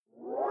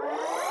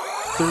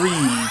Three,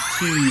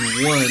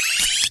 two, one.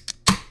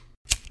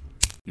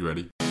 You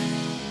ready?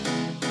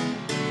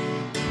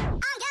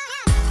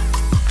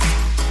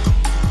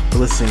 You're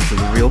listening to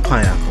the Real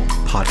Pineapple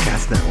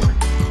Podcast Network.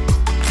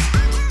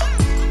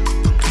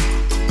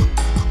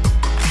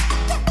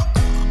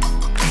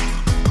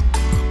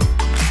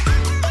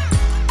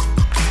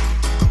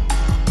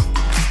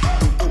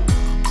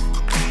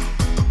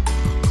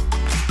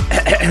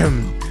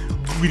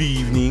 Good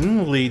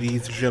evening,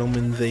 ladies,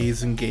 gentlemen,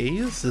 theys, and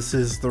gays. This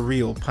is the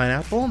Real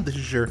Pineapple. This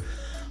is your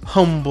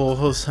humble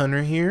host,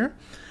 Hunter, here.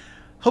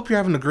 Hope you're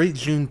having a great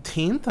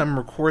Juneteenth. I'm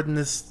recording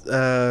this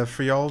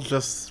for y'all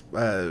just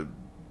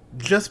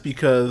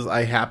because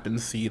I happened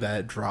to see that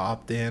it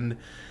dropped, and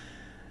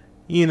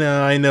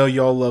I know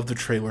y'all love the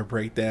trailer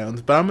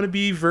breakdowns, but I'm gonna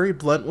be very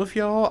blunt with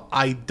y'all.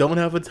 I don't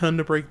have a ton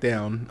to break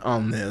down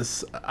on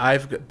this.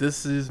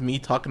 This is me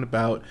talking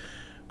about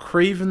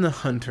Kraven the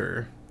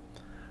Hunter,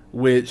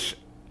 which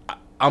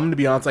I'm gonna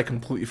be honest, I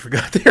completely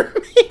forgot they were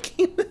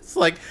making this.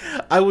 Like,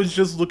 I was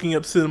just looking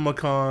up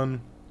CinemaCon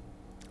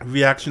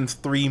reactions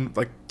 3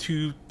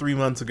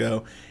 months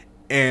ago,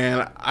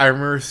 and I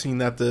remember seeing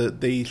that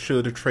they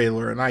showed a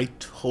trailer, and I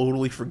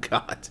totally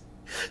forgot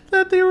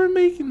that they were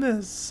making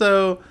this.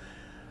 So,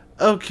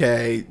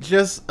 okay,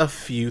 just a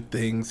few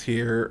things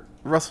here.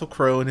 Russell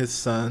Crowe and his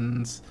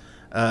sons.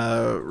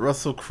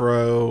 Russell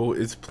Crowe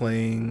is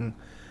playing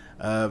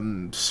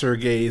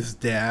Sergei's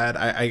dad.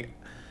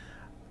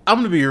 I'm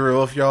gonna be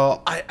real with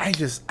y'all. I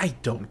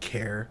don't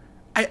care.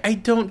 I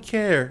don't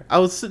care. I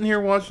was sitting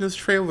here watching this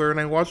trailer, and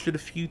I watched it a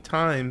few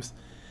times.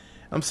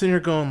 I'm sitting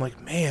here going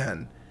like,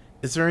 man,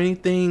 is there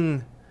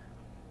anything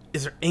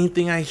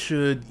I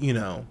should,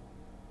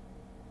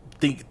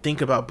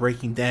 think about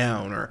breaking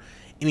down, or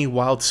any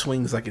wild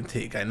swings I can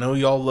take? I know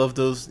y'all love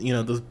those,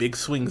 those big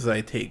swings that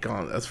I take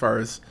on as far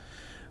as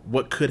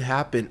what could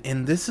happen.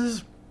 And this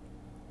is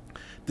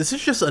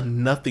just a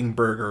nothing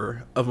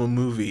burger of a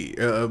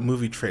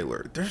movie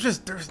trailer.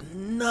 There's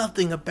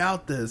nothing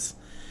about this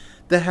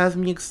that has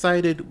me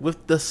excited,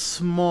 with the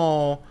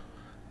small,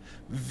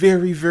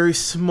 very, very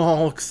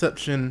small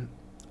exception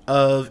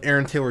of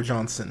Aaron Taylor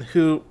Johnson,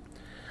 who,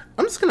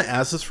 I'm just going to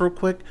ask this real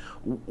quick.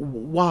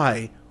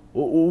 Why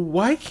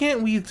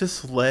can't we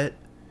just let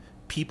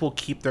people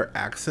keep their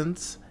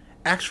accents?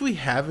 Actually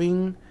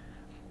having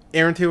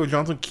Aaron Taylor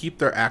Johnson keep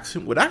their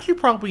accent would actually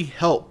probably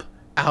help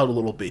out a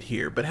little bit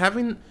here, but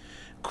having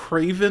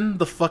Kraven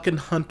the fucking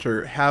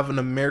Hunter have an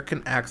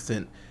American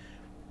accent,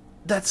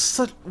 that's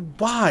such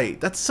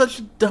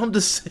a dumb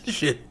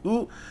decision.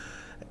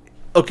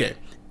 Okay,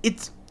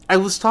 I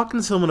was talking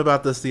to someone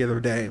about this the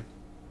other day,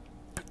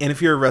 and if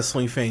you're a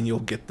wrestling fan, you'll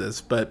get this,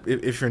 but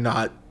if you're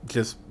not,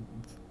 just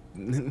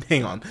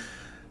hang on.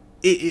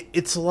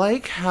 It's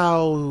like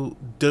how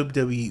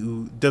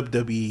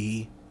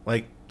WWE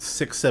like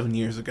 6-7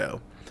 years ago,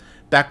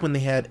 back when they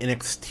had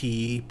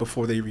NXT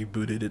before they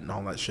rebooted it and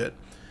all that shit.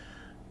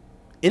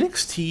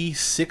 NXT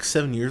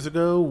 6-7 years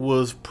ago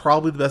was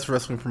probably the best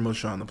wrestling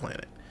promotion on the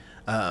planet.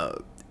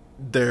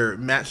 Their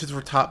matches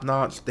were top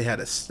notch. They had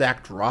a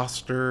stacked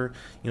roster.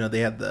 They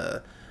had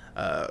the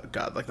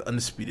the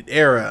Undisputed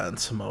Era and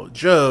Samoa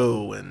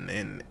Joe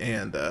and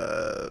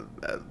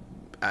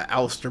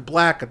Aleister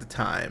Black at the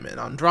time, and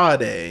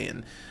Andrade,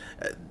 and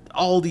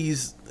all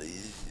these,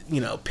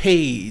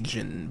 Paige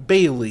and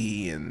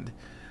Bayley, and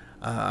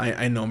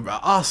I know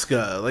about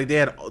Asuka. Like, they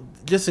had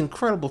just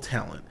incredible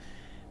talent.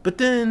 But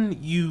then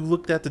you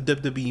looked at the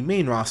WWE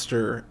main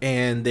roster,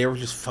 and they were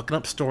just fucking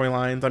up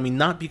storylines. I mean,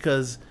 not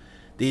because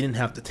they didn't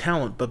have the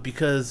talent, but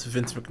because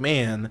Vince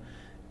McMahon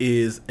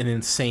is an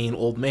insane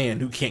old man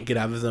who can't get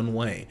out of his own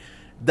way.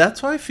 That's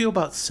how I feel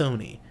about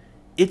Sony.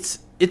 It's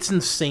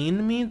insane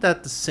to me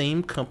that the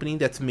same company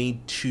that's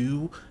made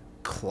 2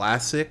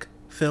 classic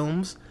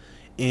films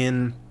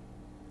in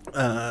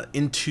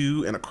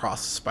Into and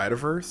Across the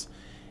Spider-Verse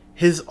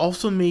has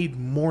also made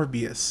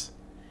Morbius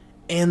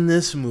and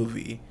this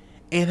movie,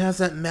 and has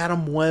that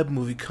Madam Web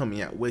movie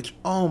coming out, which,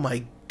 oh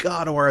my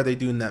god, why are they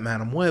doing that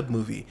Madam Web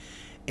movie?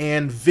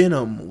 And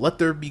Venom, Let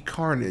There Be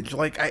Carnage.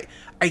 Like,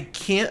 I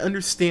can't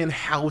understand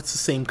how it's the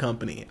same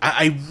company.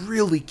 I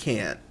really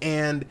can't.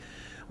 And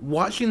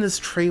watching this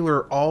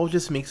trailer all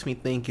just makes me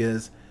think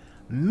is,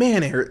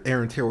 man,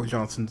 Aaron Taylor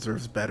Johnson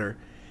deserves better.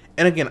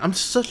 And again, I'm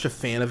such a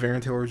fan of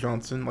Aaron Taylor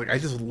Johnson. Like, I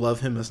just love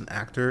him as an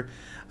actor.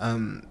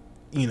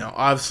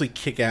 Obviously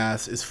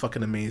Kick-Ass is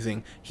fucking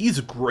amazing. He's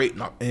great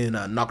in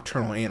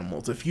Nocturnal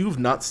Animals. If you've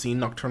not seen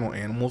Nocturnal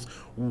Animals,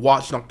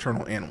 watch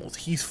Nocturnal Animals.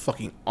 He's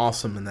fucking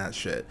awesome in that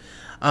shit.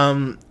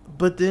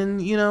 But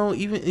then,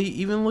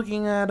 even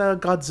looking at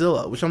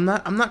Godzilla, which I'm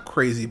not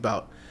crazy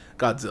about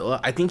Godzilla.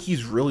 I think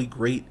he's really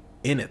great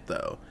in it,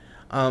 though.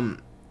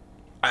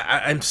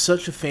 I'm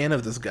such a fan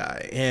of this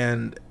guy,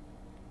 and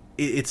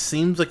it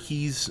seems like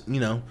he's,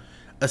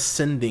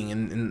 ascending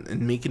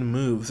and making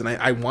moves, and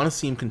I want to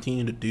see him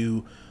continue to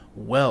do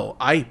well.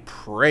 I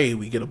pray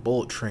we get a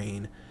Bullet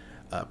Train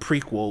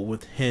prequel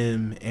with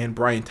him and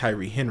Brian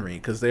Tyree Henry,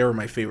 because they were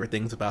my favorite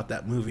things about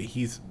that movie.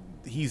 He's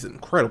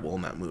incredible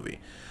in that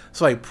movie.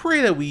 So I pray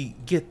that we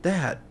get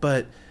that,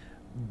 but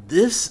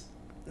this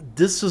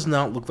this does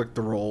not look like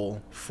the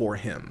role for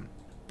him.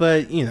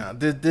 But, you know,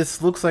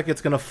 this looks like it's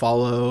going to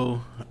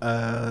follow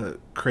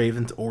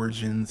Kraven's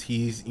origins.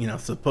 He's, you know,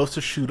 supposed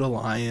to shoot a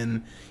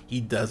lion. He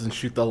doesn't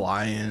shoot the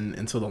lion,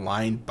 and so the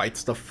lion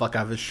bites the fuck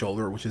out of his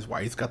shoulder, which is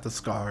why he's got the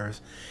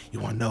scars. You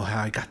want to know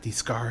how I got these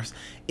scars?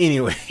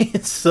 Anyway,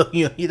 so,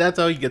 you know, that's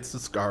how he gets the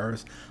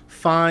scars.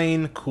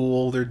 Fine,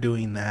 cool, they're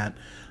doing that.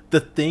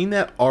 The thing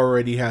that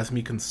already has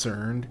me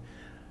concerned,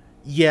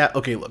 yeah,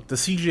 okay, look, the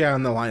CGI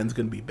on the lion's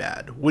gonna be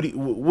bad. What do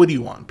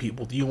you want,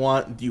 people? Do you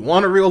want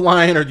a real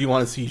lion, or do you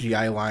want a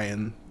CGI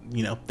lion?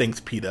 You know, thanks,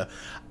 PETA.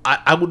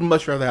 I would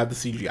much rather have the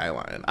CGI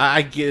lion.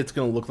 I get it's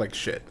gonna look like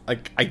shit.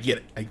 Like, I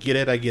get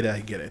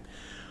it.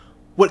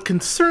 What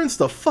concerns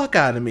the fuck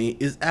out of me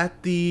is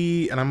at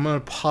the, and I'm gonna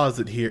pause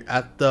it here,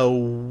 at the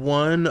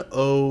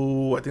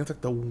I think it's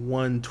like the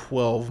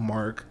 112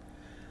 mark.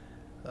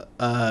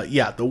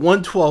 Yeah, the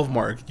 112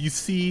 mark. You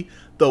see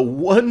the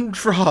one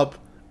drop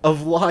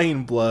of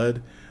lion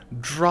blood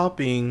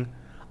dropping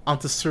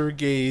onto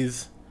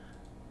Sergei's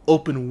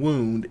open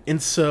wound,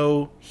 and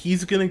so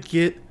he's gonna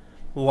get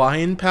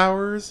lion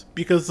powers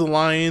because the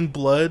lion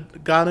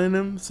blood got in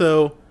him.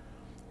 So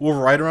we're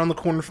right around the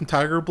corner from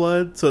Tiger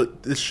Blood, so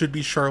this should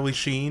be Charlie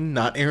Sheen,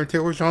 not Aaron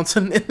Taylor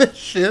Johnson in this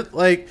shit.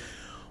 Like,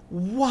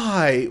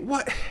 why?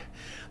 What?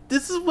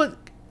 This is what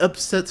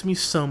upsets me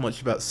so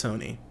much about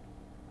Sony.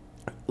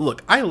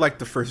 Look, I like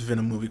the first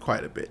Venom movie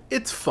quite a bit.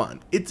 It's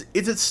fun. Is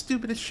it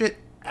stupid as shit?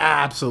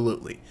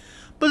 Absolutely.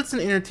 But it's an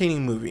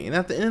entertaining movie, and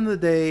at the end of the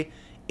day,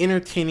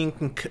 entertaining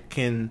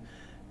can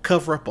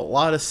cover up a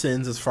lot of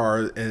sins, as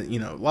far as, you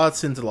know, a lot of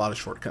sins and a lot of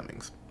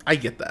shortcomings. I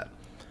get that.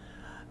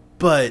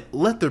 But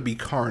Let There Be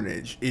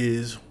Carnage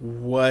is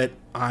what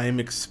I'm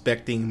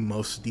expecting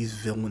most of these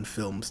villain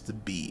films to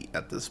be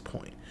at this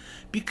point.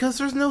 Because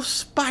there's no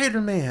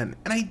Spider-Man,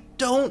 and I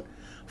don't,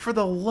 for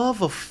the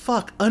love of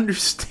fuck,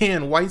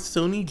 understand why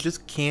Sony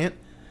just can't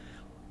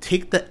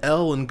take the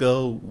L and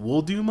go,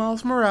 we'll do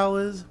Miles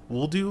Morales,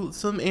 we'll do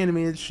some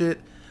animated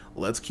shit,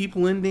 let's keep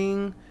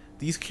lending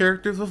these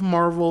characters with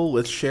Marvel,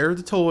 let's share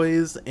the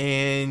toys,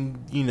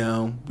 and, you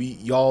know,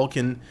 y'all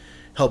can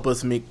help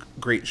us make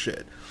great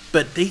shit.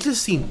 But they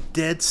just seem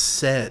dead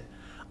set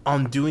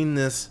on doing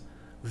this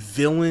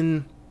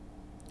villain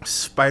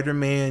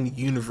Spider-Man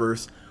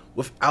universe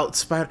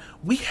without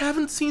we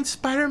haven't seen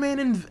Spider-Man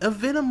in a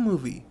Venom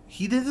movie.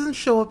 He doesn't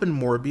show up in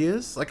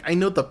Morbius. Like, I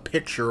know the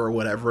picture or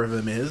whatever of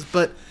him is,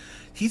 but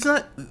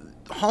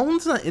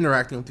Holland's not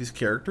interacting with these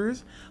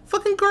characters.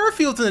 Fucking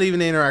Garfield's not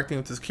even interacting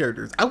with his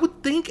characters. I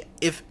would think,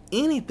 if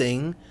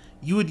anything,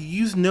 you would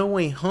use No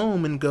Way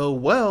Home and go,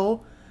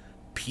 well,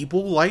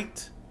 people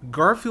liked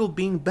Garfield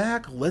being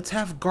back, let's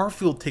have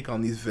Garfield take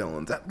on these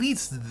villains. At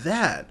least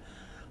that.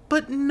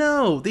 But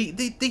no,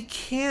 they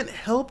can't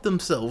help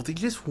themselves. They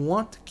just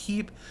want to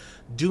keep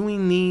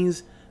doing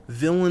these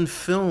villain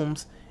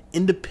films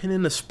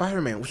independent of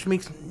Spider-Man, which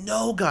makes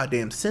no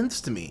goddamn sense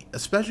to me,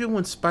 especially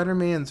when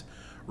Spider-Man's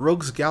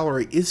Rogues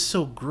Gallery is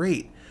so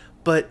great,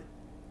 but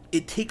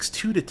it takes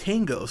two to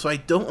tango, so I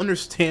don't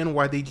understand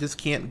why they just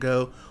can't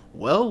go,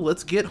 well,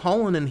 let's get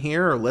Holland in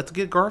here, or let's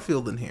get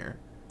Garfield in here.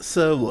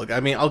 So, look,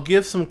 I mean, I'll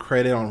give some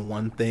credit on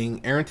one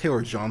thing. Aaron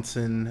Taylor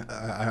Johnson,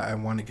 I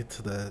want to get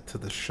to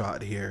the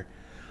shot here,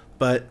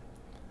 but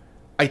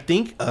I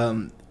think,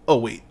 oh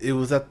wait, it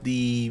was at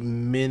the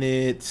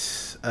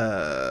minute,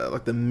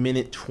 like the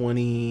minute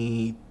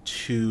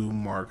 22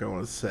 mark, I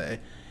want to say.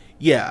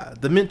 Yeah,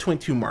 the minute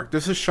 22 mark.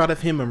 There's a shot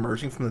of him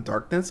emerging from the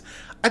darkness.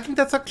 I think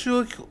that's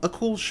actually a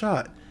cool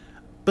shot.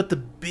 But the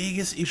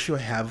biggest issue I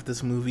have with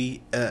this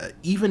movie,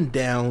 even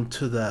down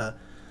to the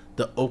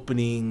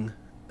opening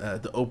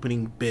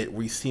bit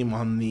where you see him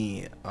on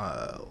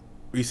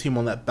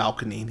that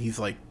balcony and he's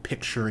like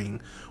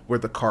picturing where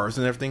the cars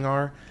and everything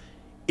are,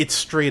 it's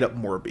straight up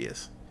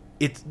Morbius.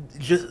 It's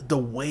just the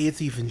way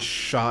it's even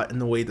shot and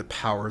the way the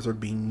powers are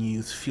being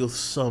used feels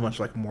so much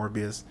like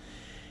Morbius.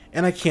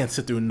 And I can't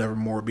sit through another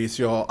Morbius,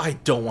 y'all. I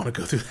don't want to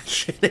go through that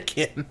shit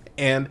again.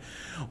 And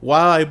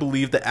while I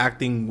believe the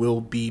acting will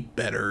be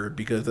better,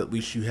 because at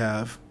least you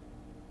have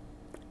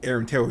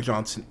Aaron Taylor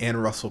Johnson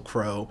and Russell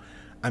Crowe,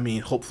 I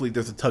mean, hopefully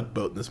there's a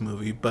tugboat in this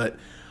movie, but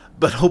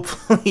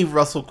hopefully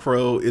Russell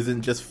Crowe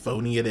isn't just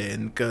phoning it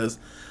in, because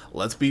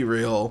let's be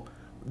real,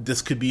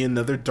 this could be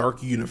another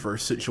Dark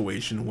Universe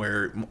situation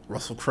where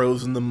Russell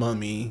Crowe's in The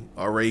Mummy,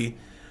 already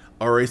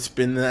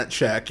spending that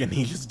check, and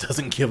he just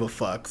doesn't give a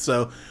fuck.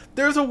 So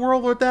there's a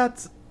world where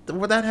that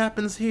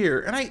happens here,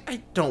 and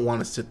I don't want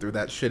to sit through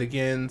that shit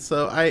again.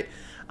 So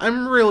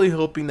I'm really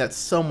hoping that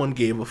someone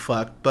gave a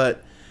fuck.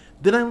 But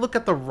then I look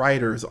at the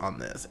writers on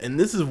this, and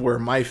this is where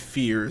my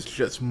fears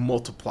just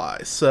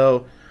multiply.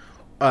 So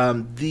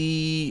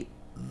the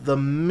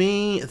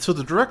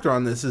director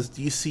on this is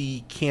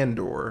DC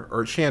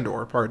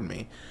Chandor, pardon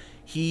me.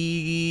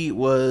 He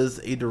was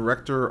a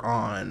director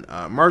on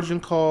Margin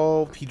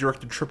Call. He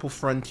directed Triple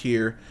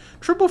Frontier.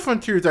 Triple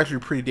Frontier is actually a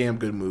pretty damn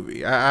good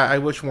movie. I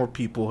wish more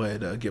people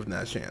had given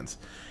that a chance.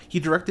 He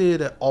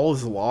directed All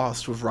Is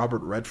Lost with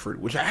Robert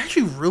Redford, which I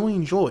actually really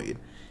enjoyed.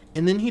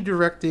 And then he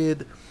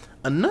directed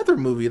Another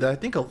movie that I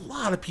think a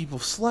lot of people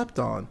slept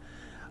on,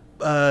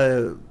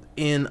 uh,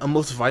 in A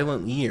Most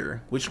Violent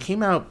Year, which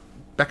came out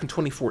back in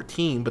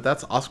 2014, but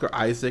that's Oscar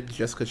Isaac,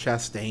 Jessica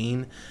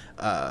Chastain.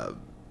 Uh,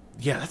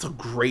 yeah, that's a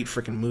great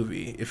freaking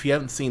movie. If you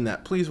haven't seen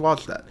that, please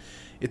watch that.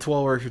 It's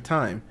well worth your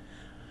time.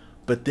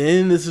 But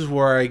then this is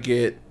where I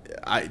get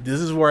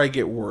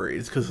worried.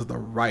 It's because of the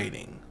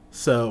writing.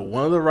 So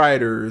one of the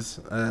writers,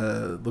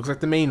 looks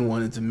like the main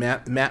one, is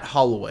Matt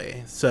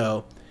Holloway.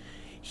 So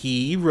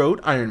he wrote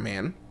Iron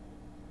Man.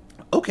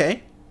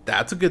 Okay,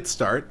 that's a good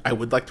start. I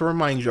would like to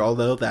remind you all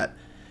though that,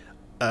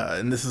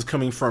 and this is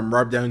coming from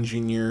Rob Downey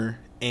Jr.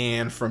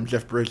 and from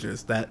Jeff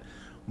Bridges, that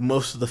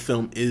most of the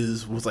film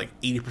was like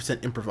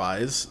 80%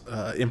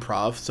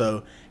 improv.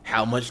 So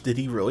how much did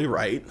he really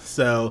write?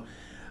 So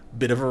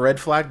bit of a red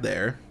flag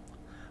there.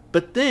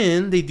 But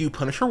then they do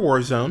Punisher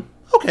Warzone.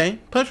 Okay,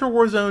 Punisher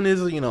Warzone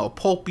is, a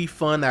pulpy,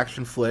 fun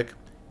action flick.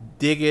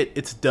 Dig it.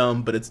 It's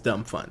dumb, but it's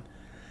dumb fun.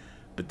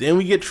 But then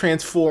we get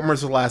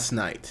Transformers: The Last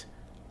Night.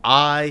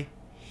 I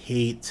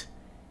hate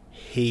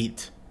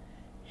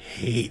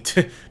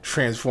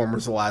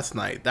Transformers: The Last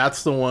Night.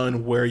 That's the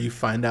one where you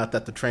find out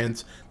that the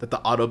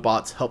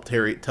Autobots helped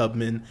Harriet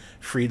Tubman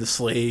free the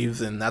slaves,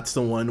 and that's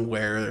the one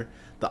where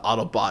the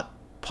Autobot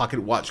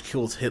pocket watch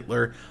kills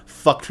Hitler.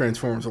 Fuck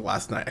Transformers: The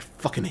Last Night. I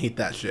fucking hate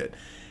that shit.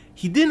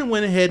 He didn't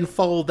went ahead and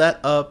follow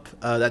that up,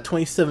 that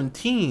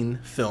 2017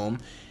 film,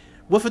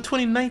 with a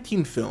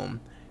 2019 film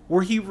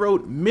where he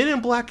wrote Men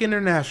in Black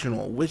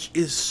International, which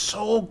is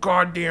so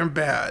goddamn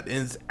bad,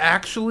 and it's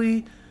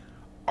actually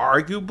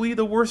arguably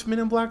the worst Men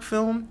in Black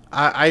film.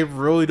 I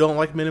really don't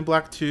like Men in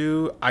Black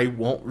 2. I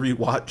won't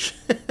rewatch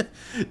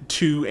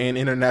 2 and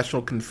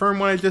International confirm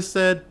what I just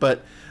said,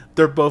 but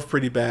they're both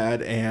pretty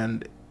bad,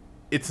 and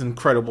it's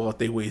incredible that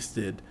they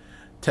wasted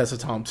Tessa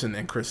Thompson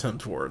and Chris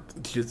Hemsworth.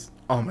 It's just,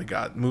 oh my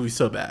god, movie's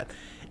so bad.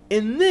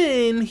 And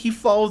then he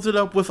follows it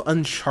up with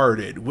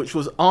Uncharted, which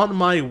was on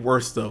my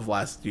worst of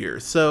last year.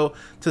 So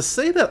to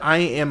say that I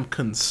am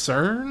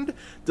concerned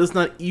does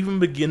not even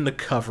begin to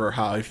cover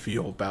how I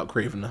feel about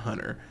Kraven the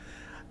Hunter.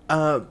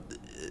 I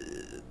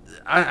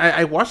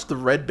watched the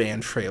Red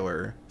Band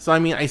trailer, so I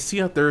mean I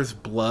see that there's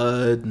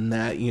blood and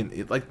that,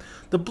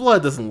 the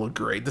blood doesn't look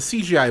great. The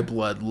CGI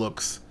blood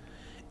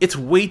it's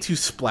way too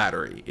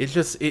splattery.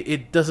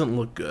 It doesn't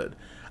look good.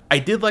 I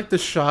did like the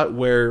shot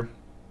where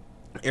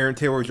Aaron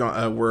Taylor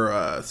John,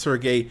 where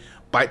Sergey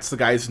bites the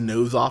guy's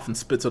nose off and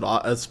spits it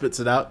out.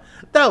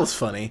 That was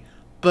funny,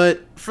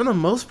 but for the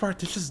most part,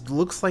 this just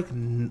looks like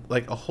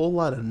a whole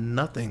lot of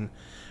nothing.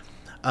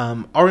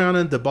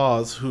 Ariana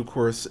DeBose, who of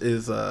course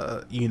is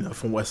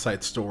from West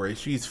Side Story,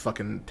 she's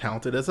fucking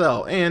talented as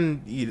hell,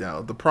 and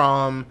The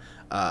Prom,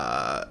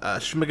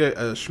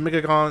 Shmigadon.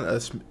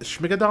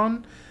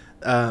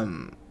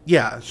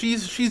 Yeah,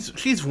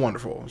 she's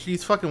wonderful.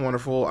 She's fucking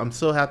wonderful. I'm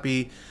so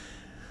happy.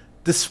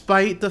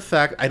 Despite the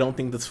fact I don't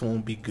think this film will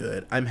be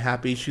good, I'm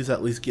happy she's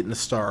at least getting a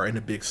star in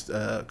a big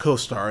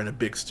co-star in a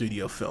big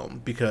studio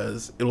film,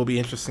 because it'll be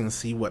interesting to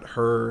see what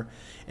her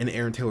and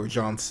Aaron Taylor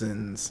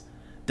Johnson's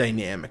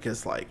dynamic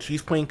is like.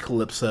 She's playing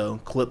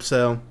Calypso,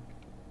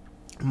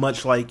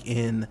 much like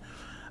in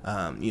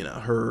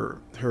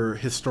her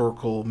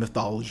historical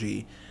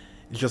mythology.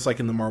 Just like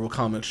in the Marvel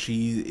comics,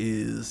 she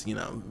is,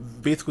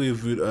 basically a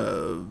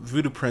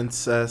voodoo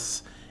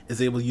princess,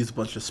 is able to use a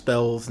bunch of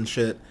spells and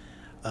shit.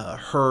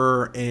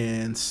 Her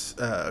and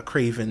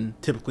Kraven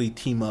typically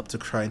team up to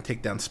try and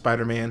take down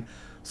Spider-Man.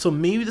 So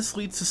maybe this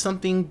leads to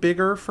something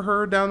bigger for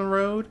her down the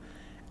road.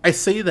 I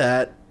say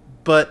that,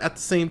 but at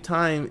the same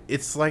time,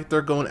 it's like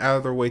they're going out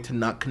of their way to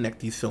not connect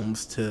these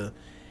films to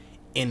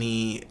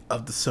any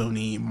of the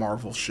Sony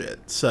Marvel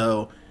shit.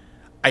 So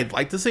I'd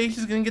like to say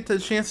she's going to get the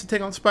chance to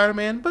take on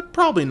Spider-Man, but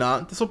probably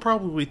not. This will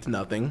probably lead to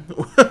nothing,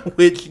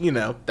 which,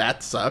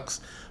 that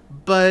sucks.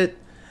 But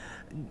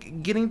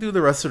getting through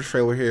the rest of the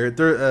trailer here, at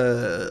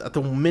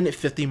the minute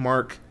 50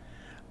 mark,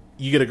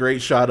 you get a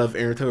great shot of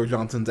Aaron Taylor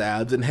Johnson's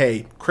abs, and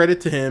hey,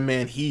 credit to him,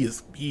 man. He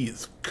is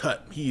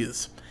cut. He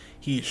is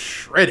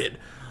shredded.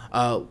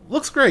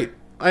 Looks great.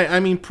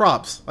 I mean,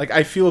 props. Like,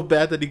 I feel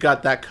bad that he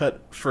got that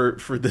cut for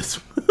this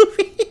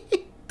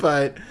movie,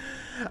 but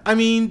I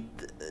mean,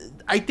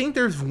 I think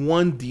there's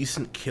one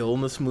decent kill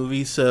in this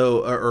movie,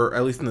 or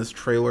at least in this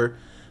trailer.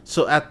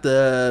 So at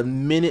the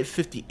minute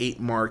 58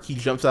 mark, he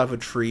jumps out of a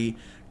tree,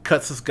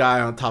 cuts this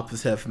guy on top of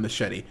his head with a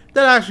machete.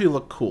 That actually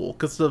looked cool,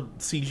 because the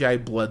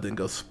CGI blood then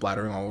goes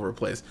splattering all over the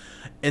place.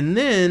 And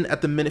then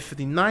at the minute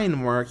 59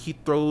 mark, he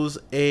throws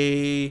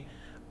a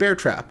bear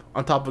trap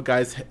on top of a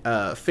guy's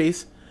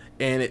face,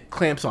 and it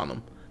clamps on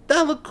him.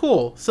 That looked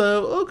cool.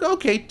 So,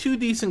 okay, 2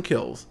 decent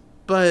kills.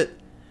 But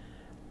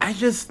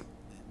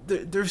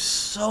there's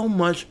so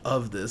much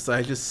of this.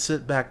 I just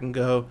sit back and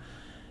go,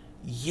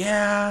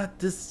 yeah,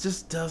 this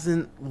just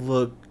doesn't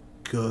look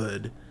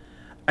good.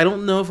 I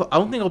don't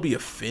think I'll be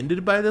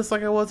offended by this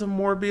like I was in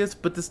Morbius,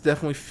 but this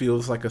definitely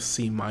feels like a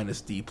C-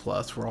 D+,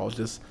 where I'll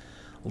just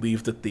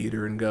leave the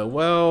theater and go,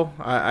 well,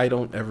 I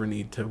don't ever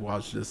need to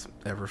watch this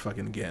ever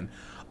fucking again.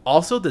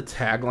 Also, the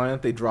tagline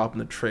that they drop in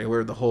the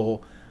trailer, the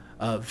whole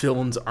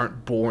villains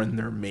aren't born,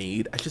 they're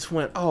made. I just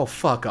went, oh,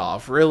 fuck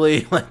off,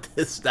 really? Like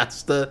this,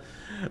 that's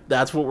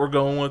what we're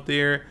going with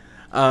there.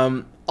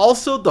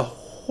 Also, the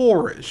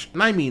whorish,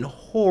 and I mean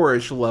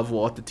whorish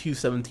level at the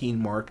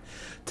 217 mark,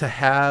 to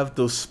have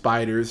those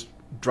spiders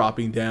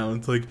dropping down.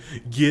 It's like,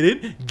 get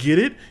it? Get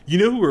it? You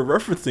know who we're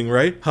referencing,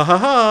 right? Ha ha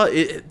ha.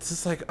 It's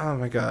just like, oh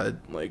my god,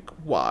 like,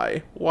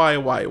 why?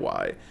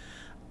 Why?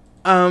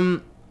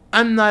 I'm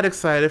not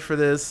excited for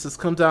this. This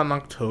comes out in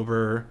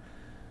October.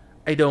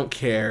 I don't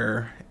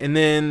care. And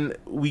then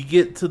we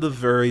get to the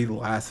very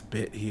last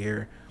bit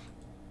here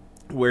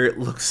where it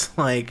looks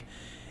like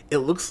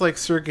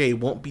Sergey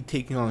won't be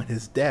taking on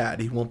his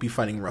dad. He won't be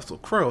fighting Russell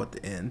Crowe at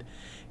the end.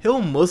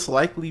 He'll most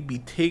likely be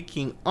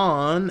taking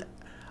on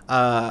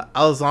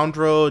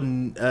Alessandro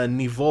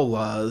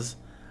Nivola's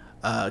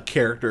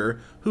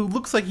character, who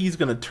looks like he's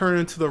going to turn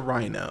into the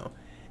Rhino.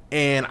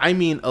 And I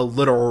mean a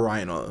literal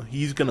rhino.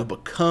 He's going to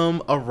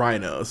become a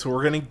rhino. So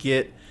we're going to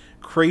get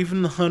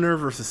Kraven the Hunter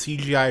versus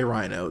CGI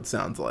Rhino, it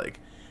sounds like.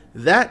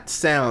 That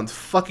sounds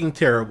fucking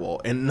terrible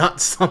and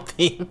not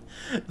something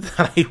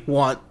that I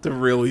want to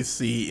really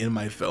see in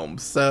my film.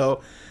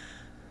 So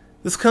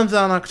this comes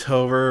out in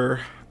October.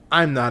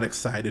 I'm not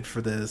excited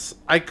for this.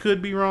 I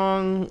could be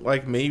wrong.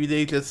 Like, maybe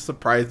they just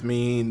surprised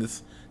me and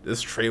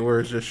this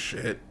trailer is just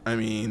shit. I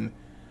mean,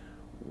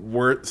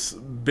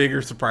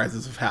 bigger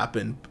surprises have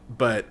happened,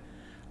 but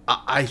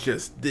oh my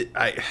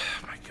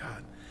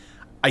god,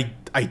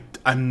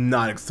 I'm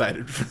not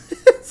excited for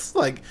this.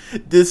 Like,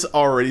 this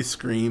already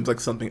screams like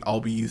something I'll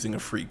be using a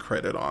free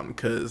credit on,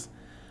 because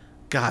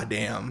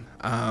goddamn.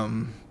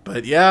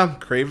 But yeah,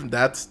 Kraven.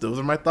 Those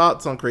are my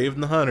thoughts on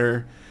Kraven the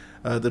Hunter,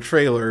 the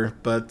trailer.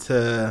 But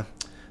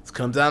this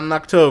comes out in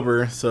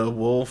October, so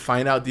we'll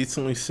find out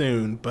decently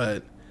soon.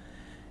 But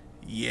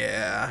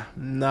yeah,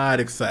 not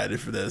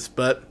excited for this.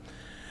 But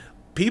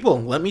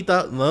people, let me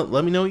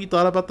know what you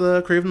thought about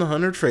the Kraven the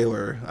Hunter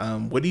trailer.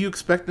 What are you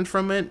expecting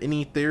from it?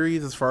 Any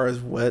theories as far as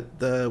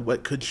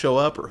what could show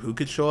up or who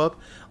could show up?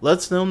 Let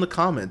us know in the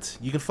comments.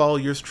 You can follow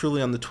yours truly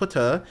on the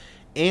Twitter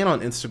and on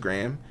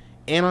Instagram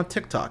and on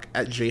TikTok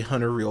at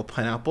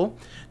JHunterRealPineapple.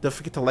 Don't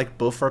forget to like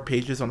both our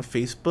pages on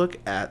Facebook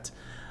at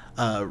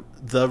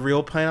The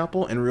Real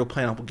Pineapple and Real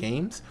Pineapple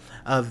Games.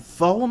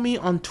 Follow me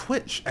on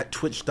Twitch at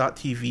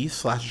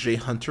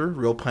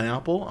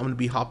twitch.tv/jhunterrealpineapple. I'm going to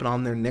be hopping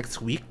on there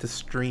next week to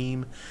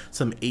stream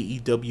some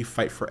AEW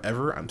Fight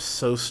Forever. I'm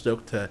so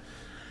stoked to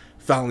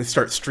finally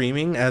start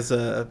streaming. As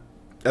I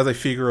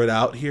figure it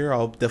out here,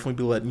 I'll definitely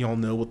be letting y'all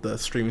know what the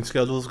streaming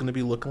schedule is going to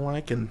be looking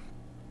like and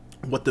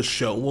what the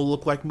show will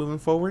look like moving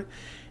forward.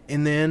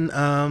 And then,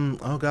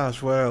 oh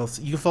gosh, what else?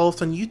 You can follow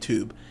us on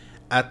YouTube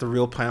at The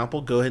Real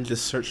Pineapple. Go ahead and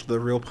just search The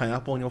Real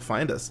Pineapple and you'll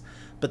find us.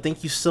 But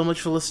thank you so much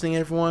for listening,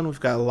 everyone.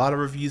 We've got a lot of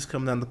reviews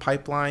coming down the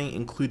pipeline,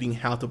 including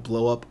how to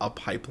blow up a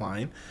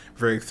pipeline.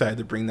 Very excited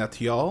to bring that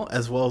to y'all,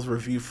 as well as a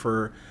review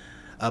for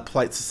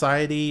Polite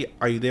Society,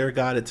 Are You There,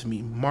 God? It's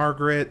Me,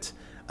 Margaret,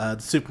 the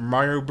Super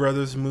Mario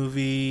Brothers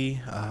movie,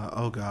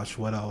 oh gosh,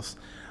 what else?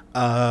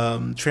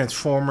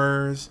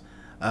 Transformers,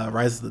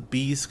 Rise of the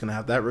Beast, gonna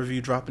have that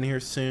review dropping here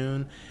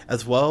soon,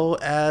 as well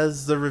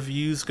as the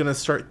review's gonna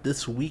start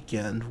this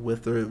weekend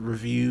with a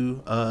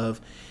review of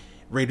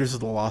Raiders of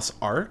the Lost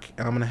Ark,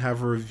 and I'm gonna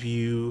have a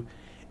review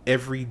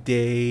every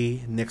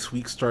day next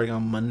week starting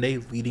on Monday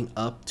leading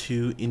up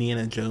to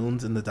Indiana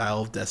Jones and the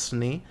Dial of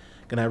Destiny.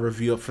 Gonna have a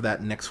review up for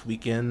that next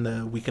weekend,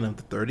 the weekend of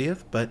the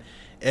 30th. But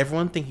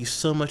everyone, thank you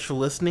so much for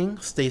listening.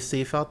 Stay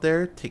safe out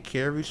there, take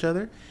care of each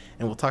other,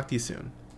 and we'll talk to you soon.